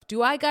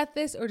Do I got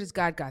this or does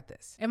God got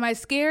this? Am I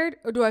scared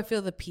or do I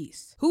feel the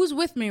peace? Who's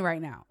with me right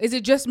now? Is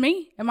it just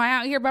me? Am I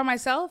out here by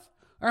myself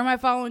or am I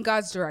following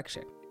God's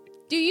direction?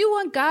 Do you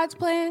want God's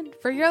plan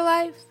for your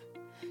life?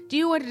 Do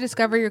you want to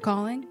discover your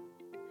calling?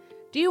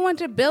 Do you want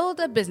to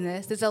build a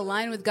business that's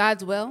aligned with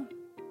God's will?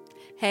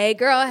 Hey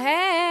girl,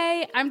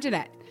 hey! I'm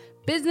Jeanette,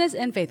 business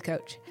and faith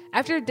coach.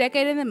 After a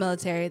decade in the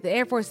military, the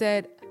Air Force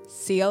said,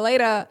 see you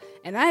later,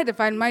 and I had to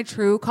find my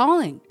true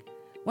calling.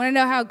 Want to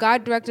know how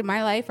God directed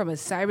my life from a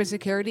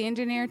cybersecurity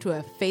engineer to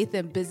a faith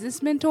and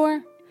business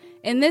mentor?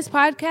 In this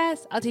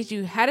podcast, I'll teach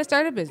you how to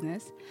start a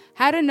business,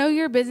 how to know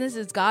your business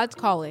is God's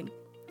calling,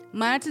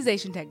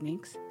 monetization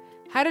techniques,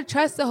 how to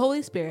trust the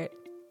Holy Spirit,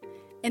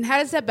 and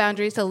how to set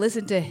boundaries to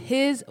listen to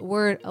His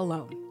word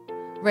alone.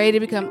 Ready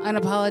to become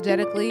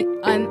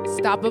unapologetically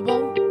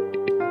unstoppable?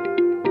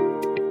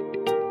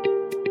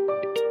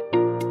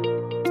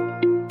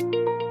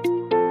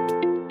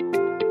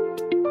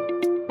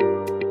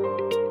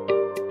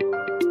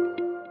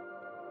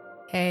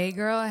 Hey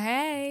girl,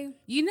 hey.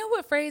 You know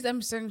what phrase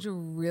I'm starting to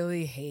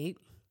really hate?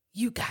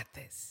 You got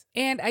this.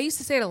 And I used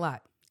to say it a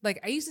lot. Like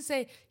I used to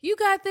say, you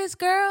got this,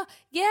 girl.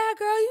 Yeah,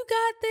 girl, you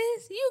got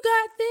this. You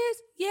got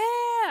this.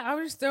 Yeah. I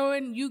was just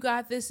throwing you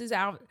got this is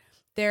out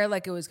there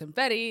like it was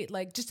confetti,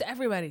 like just to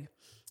everybody.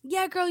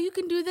 Yeah, girl, you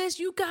can do this.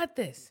 You got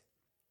this.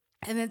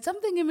 And then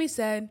something in me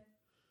said,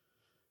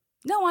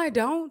 no, I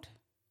don't.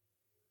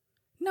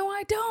 No,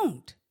 I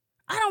don't.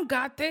 I don't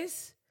got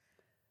this.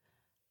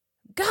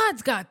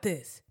 God's got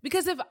this.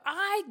 Because if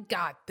I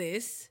got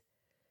this,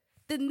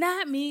 then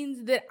that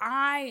means that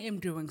I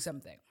am doing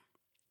something.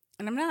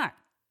 And I'm not.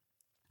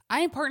 I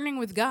am partnering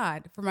with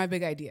God for my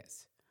big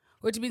ideas,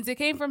 which means they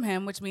came from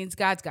Him, which means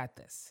God's got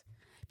this.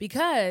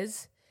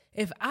 Because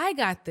if I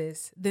got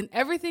this, then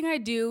everything I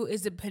do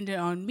is dependent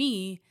on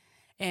me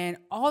and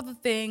all the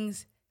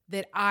things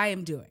that I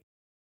am doing.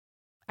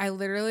 I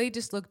literally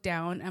just looked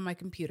down at my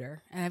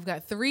computer and I've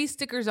got 3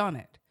 stickers on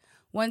it.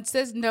 One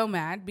says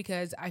nomad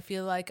because I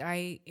feel like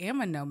I am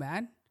a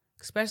nomad,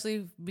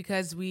 especially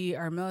because we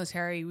are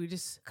military. We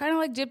just kind of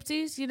like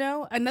gypsies, you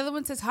know. Another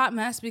one says hot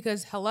mess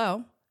because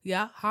hello.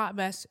 Yeah, hot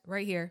mess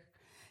right here.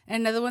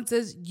 And another one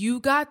says, you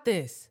got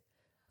this.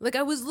 Like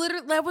that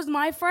was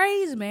my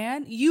phrase,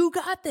 man. You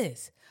got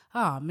this.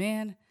 Oh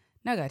man.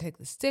 Now I gotta take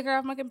the sticker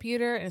off my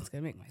computer and it's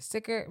gonna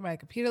make my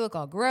computer look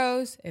all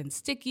gross and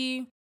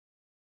sticky.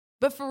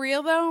 But for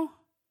real though,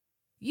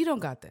 you don't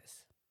got this.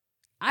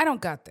 I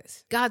don't got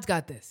this. God's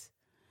got this.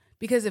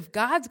 Because if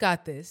God's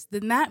got this,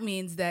 then that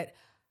means that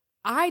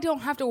I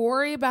don't have to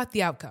worry about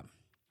the outcome.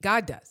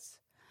 God does.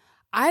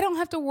 I don't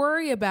have to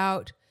worry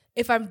about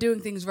if I'm doing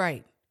things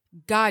right.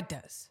 God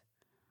does.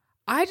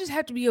 I just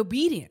have to be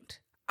obedient.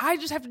 I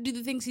just have to do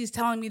the things He's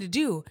telling me to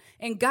do,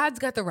 and God's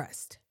got the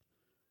rest.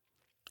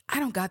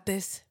 I don't got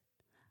this.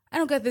 I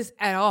don't got this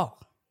at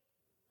all.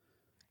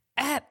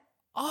 At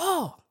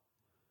all.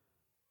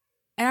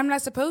 And I'm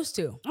not supposed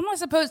to. I'm not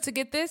supposed to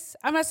get this.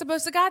 I'm not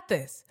supposed to got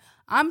this.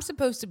 I'm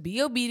supposed to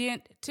be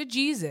obedient to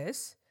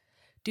Jesus,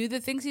 do the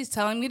things He's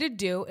telling me to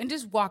do, and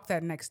just walk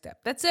that next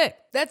step. That's it.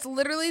 That's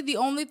literally the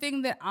only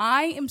thing that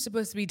I am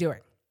supposed to be doing.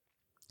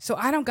 So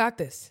I don't got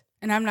this,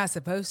 and I'm not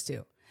supposed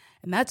to,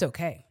 and that's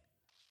okay.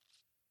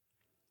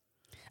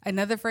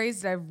 Another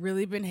phrase that I've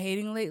really been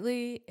hating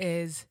lately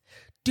is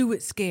do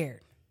it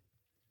scared.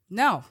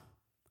 No,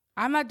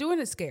 I'm not doing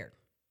it scared.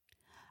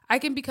 I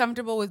can be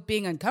comfortable with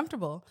being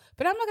uncomfortable,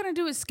 but I'm not going to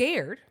do it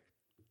scared.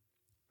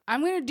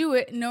 I'm going to do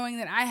it knowing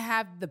that I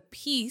have the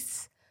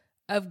peace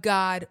of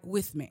God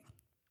with me.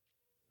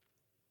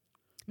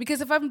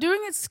 Because if I'm doing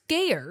it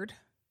scared,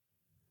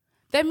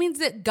 that means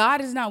that God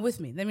is not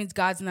with me. That means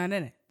God's not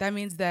in it. That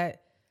means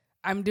that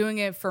I'm doing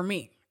it for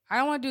me. I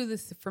don't want to do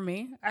this for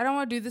me. I don't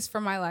want to do this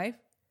for my life.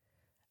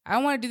 I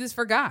want to do this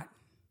for God.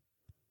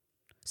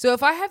 So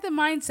if I have the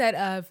mindset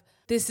of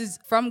this is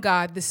from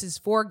God, this is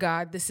for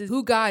God, this is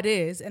who God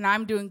is, and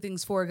I'm doing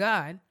things for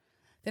God,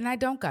 then I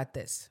don't got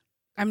this.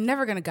 I'm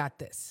never going to got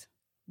this.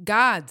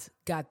 God's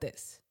got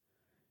this.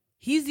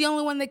 He's the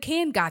only one that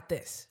can got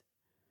this.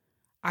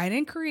 I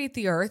didn't create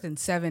the earth in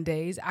 7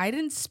 days. I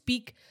didn't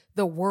speak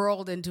the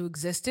world into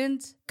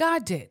existence.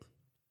 God did.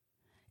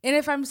 And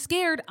if I'm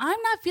scared,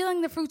 I'm not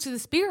feeling the fruits of the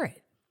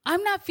Spirit.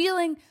 I'm not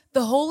feeling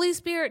the Holy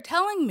Spirit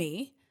telling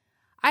me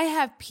I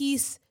have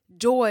peace,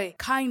 joy,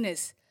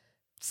 kindness,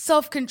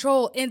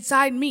 self-control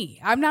inside me.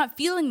 I'm not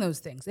feeling those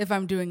things if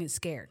I'm doing it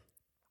scared.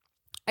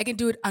 I can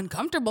do it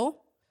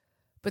uncomfortable,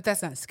 but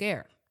that's not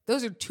scared.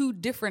 Those are 2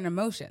 different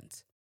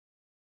emotions.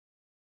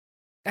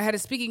 I had a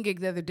speaking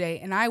gig the other day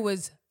and I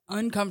was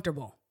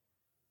uncomfortable.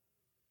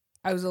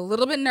 I was a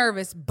little bit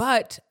nervous,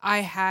 but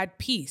I had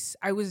peace.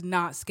 I was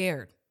not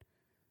scared,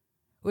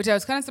 which I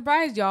was kind of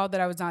surprised, y'all,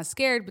 that I was not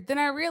scared. But then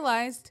I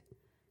realized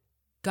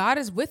God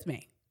is with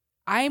me.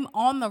 I'm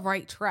on the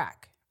right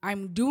track.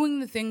 I'm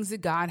doing the things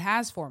that God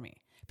has for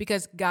me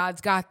because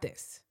God's got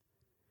this.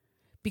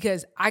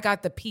 Because I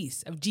got the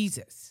peace of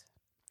Jesus.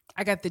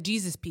 I got the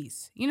Jesus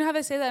peace. You know how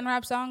they say that in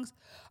rap songs?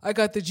 I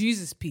got the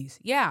Jesus peace.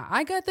 Yeah,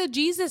 I got the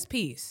Jesus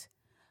peace.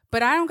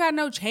 But I don't got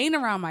no chain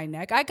around my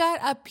neck. I got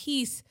a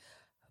peace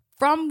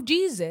from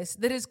Jesus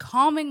that is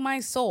calming my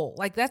soul.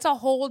 Like, that's a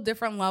whole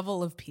different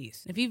level of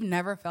peace. If you've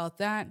never felt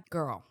that,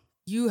 girl,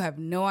 you have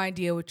no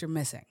idea what you're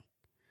missing.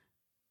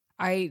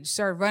 I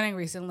started running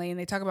recently and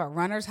they talk about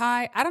runner's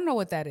high. I don't know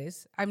what that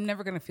is. I'm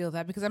never going to feel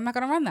that because I'm not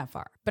going to run that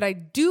far. But I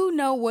do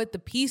know what the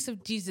peace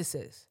of Jesus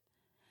is.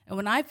 And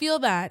when I feel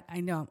that,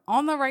 I know I'm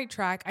on the right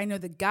track. I know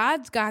that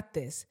God's got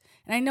this.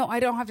 And I know I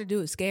don't have to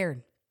do it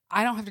scared.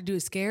 I don't have to do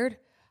it scared.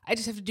 I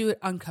just have to do it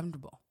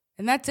uncomfortable.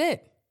 And that's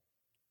it.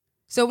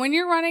 So when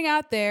you're running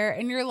out there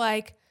and you're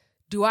like,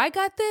 do I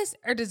got this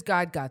or does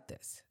God got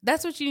this?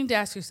 That's what you need to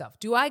ask yourself.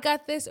 Do I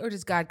got this or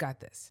does God got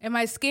this? Am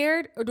I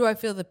scared or do I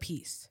feel the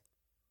peace?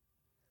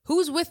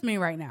 Who's with me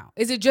right now?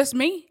 Is it just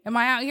me? Am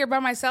I out here by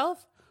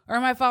myself or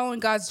am I following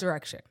God's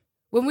direction?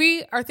 When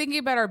we are thinking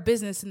about our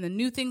business and the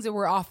new things that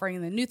we're offering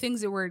and the new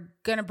things that we're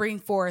going to bring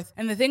forth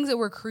and the things that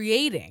we're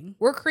creating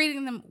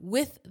them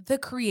with the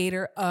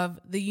creator of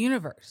the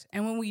universe.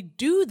 And when we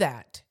do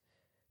that,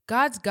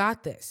 God's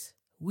got this.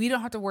 We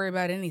don't have to worry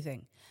about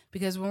anything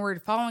because when we're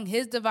following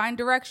his divine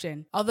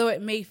direction, although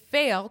it may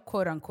fail,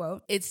 quote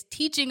unquote, it's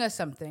teaching us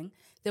something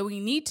that we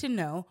need to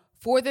know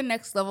for the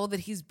next level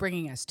that he's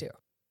bringing us to.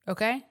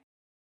 Okay?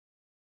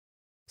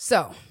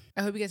 So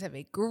I hope you guys have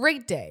a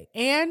great day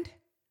and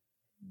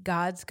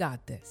God's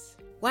got this.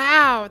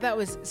 Wow, that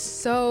was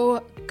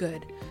so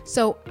good.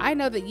 So I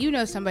know that you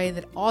know somebody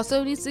that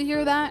also needs to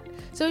hear that.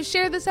 So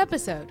share this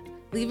episode,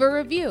 leave a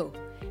review.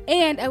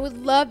 And I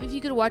would love if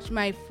you could watch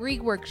my free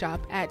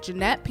workshop at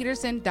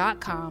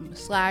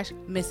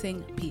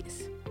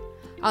JeanettePeterson.com/missingpiece.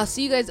 I'll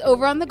see you guys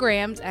over on the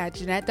grams at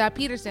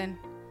Jeanette.Peterson.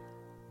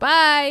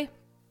 Bye.